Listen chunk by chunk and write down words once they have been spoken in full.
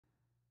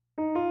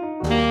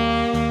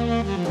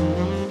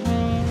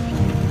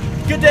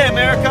Good day,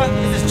 America.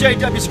 This is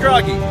J.W.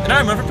 Scroggie, and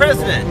I'm running for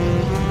president.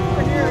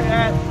 We're here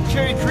at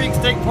Cherry Creek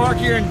State Park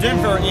here in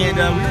Denver, and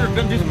we were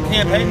going to do some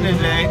campaigning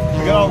today.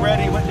 We got all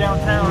ready, went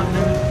downtown,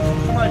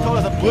 and somebody told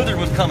us a blizzard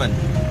was coming.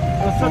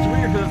 It was such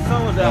weird because the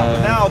sun was out,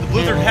 but now the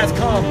blizzard has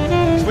come.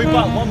 So we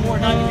bought one more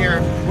night here.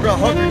 We're going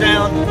to hunker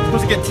down. We're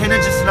supposed to get 10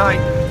 inches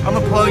tonight. I'm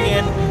going to plug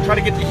in, try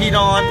to get the heat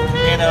on,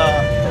 and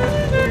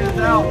figure this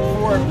out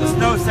before the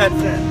snow sets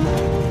in.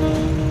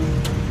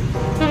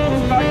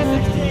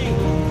 Scroggie16.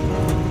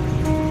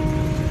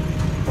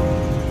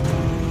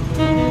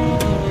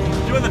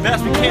 Doing the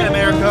best we can,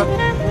 America.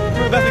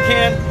 Doing the best we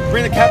can.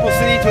 Bring the capital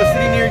city to a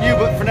city near you,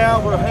 but for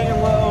now we're hanging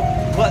low,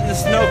 letting the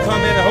snow come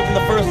in, and hoping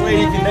the first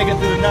lady can make it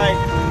through the night.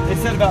 They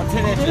said about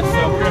 10 inches,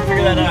 so we're gonna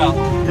figure that out.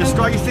 It's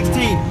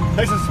Scroggie16.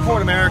 Thanks for the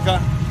support, America.